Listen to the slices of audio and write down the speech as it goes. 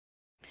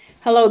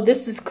Hello,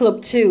 this is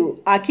clip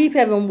 2. I keep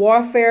having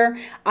warfare.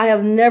 I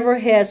have never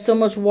had so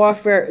much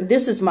warfare.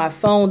 This is my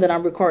phone that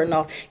I'm recording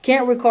off.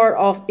 Can't record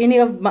off any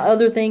of my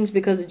other things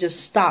because it just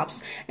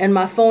stops. And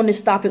my phone is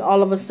stopping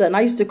all of a sudden. I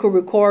used to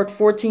record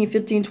 14,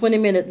 15,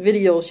 20-minute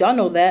videos. Y'all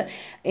know that.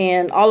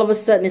 And all of a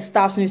sudden it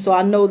stops me. So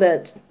I know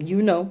that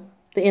you know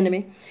the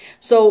enemy.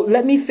 So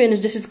let me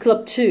finish. This is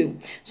clip 2.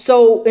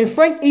 So in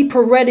Frank E.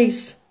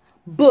 Peretti's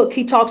book,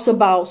 he talks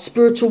about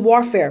spiritual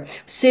warfare,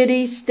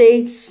 cities,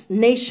 states,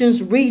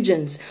 nations,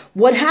 regions.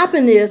 What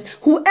happened is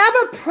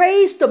whoever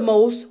prays the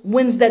most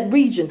wins that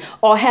region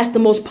or has the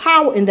most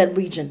power in that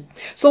region.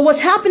 So what's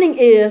happening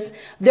is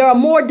there are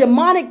more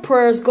demonic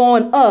prayers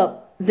going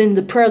up than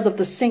the prayers of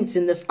the saints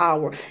in this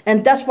hour.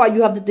 And that's why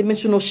you have the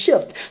dimensional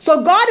shift.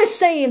 So God is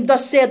saying,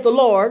 thus said the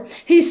Lord,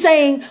 he's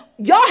saying,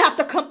 y'all have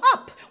to come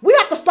up. We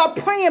have to start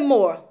praying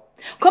more.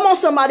 Come on,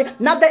 somebody.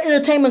 Not that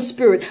entertainment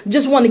spirit.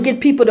 Just want to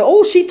get people to,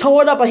 oh, she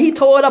tore it up or he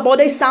tore it up or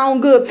they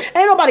sound good.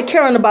 Ain't nobody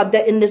caring about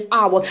that in this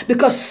hour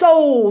because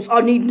souls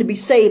are needing to be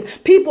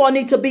saved. People are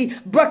need to be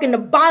breaking the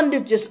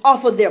bondages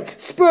off of there.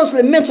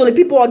 Spiritually, mentally,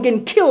 people are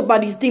getting killed by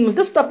these demons.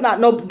 This stuff not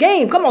no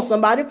game. Come on,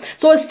 somebody.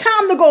 So it's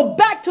time to go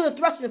back to the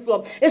threshing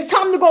floor. It's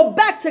time to go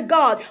back to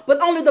God.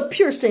 But only the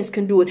pure saints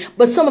can do it.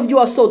 But some of you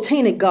are so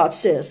tainted, God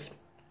says.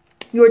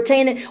 You're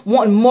attaining,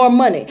 wanting more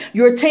money.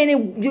 You're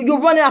attaining, you're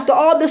running after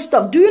all this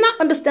stuff. Do you not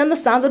understand the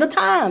signs of the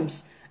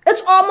times?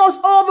 It's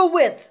almost over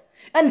with.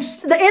 And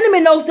the enemy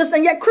knows this,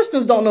 and yet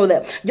Christians don't know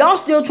that. Y'all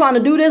still trying to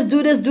do this,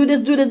 do this, do this,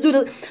 do this, do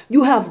this.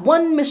 You have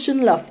one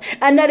mission left,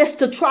 and that is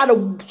to try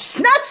to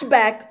snatch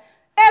back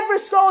every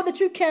soul that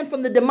you can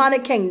from the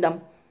demonic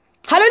kingdom.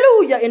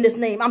 Hallelujah in this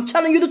name. I'm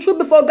telling you the truth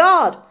before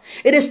God.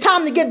 It is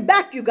time to get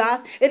back, you guys.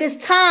 It is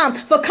time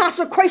for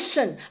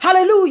consecration.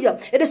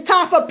 Hallelujah. It is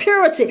time for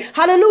purity.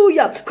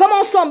 Hallelujah. Come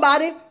on,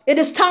 somebody. It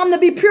is time to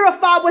be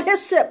purified with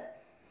hyssop.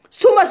 It's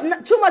too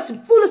much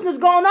foolishness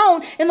going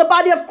on in the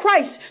body of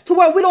Christ to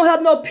where we don't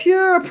have no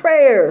pure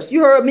prayers.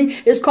 You heard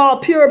me. It's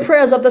called pure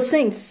prayers of the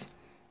saints.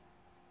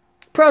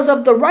 Prayers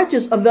of the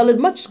righteous availeth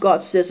much,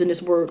 God says in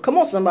his word. Come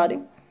on, somebody.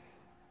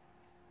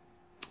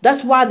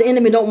 That's why the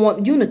enemy don't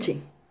want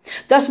unity.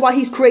 That's why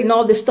he's creating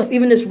all this stuff,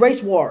 even this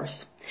race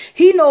wars.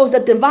 He knows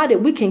that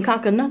divided we can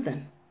conquer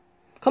nothing.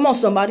 Come on,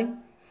 somebody.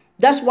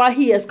 That's why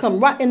he has come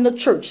right in the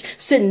church,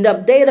 sitting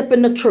up, dead up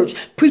in the church,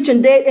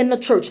 preaching dead in the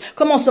church.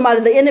 Come on,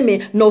 somebody. The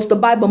enemy knows the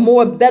Bible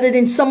more better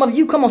than some of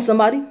you. Come on,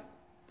 somebody.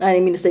 I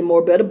didn't mean to say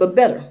more better, but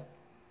better.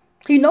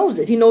 He knows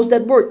it. He knows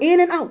that word in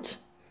and out.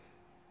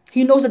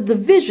 He knows the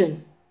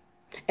division.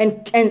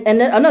 And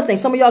another thing,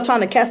 some of y'all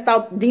trying to cast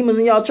out demons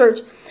in y'all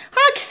church.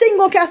 How is Satan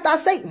going to cast out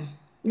Satan?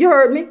 You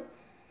heard me.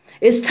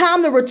 It's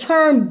time to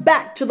return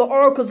back to the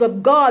oracles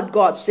of God,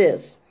 God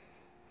says.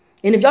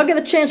 And if y'all get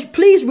a chance,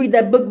 please read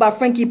that book by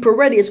Frank E.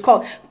 Peretti. It's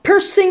called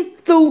Piercing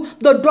Through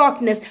the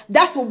Darkness.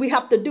 That's what we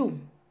have to do.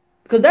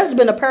 Because there's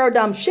been a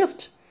paradigm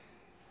shift.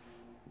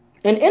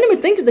 And the enemy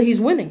thinks that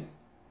he's winning.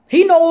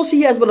 He knows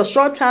he has but a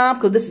short time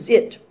because this is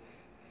it.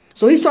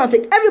 So he's trying to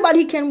take everybody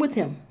he can with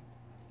him.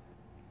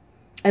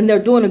 And they're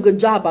doing a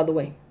good job, by the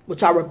way,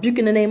 which I rebuke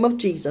in the name of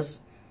Jesus.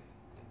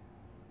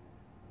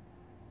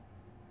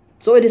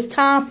 So it is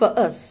time for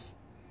us.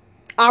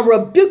 I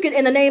rebuke it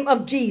in the name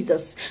of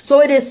Jesus. So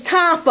it is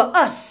time for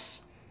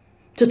us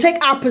to take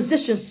our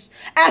positions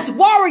as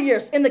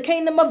warriors in the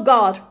kingdom of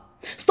God.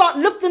 Start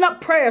lifting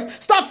up prayers.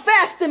 Start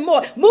fasting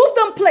more. Move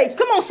them place.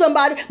 Come on,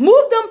 somebody.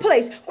 Move them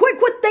place. Quit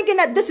thinking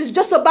that this is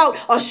just about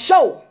a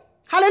show.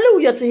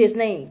 Hallelujah to his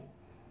name.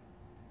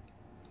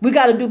 We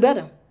got to do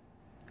better.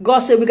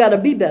 God said we got to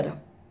be better.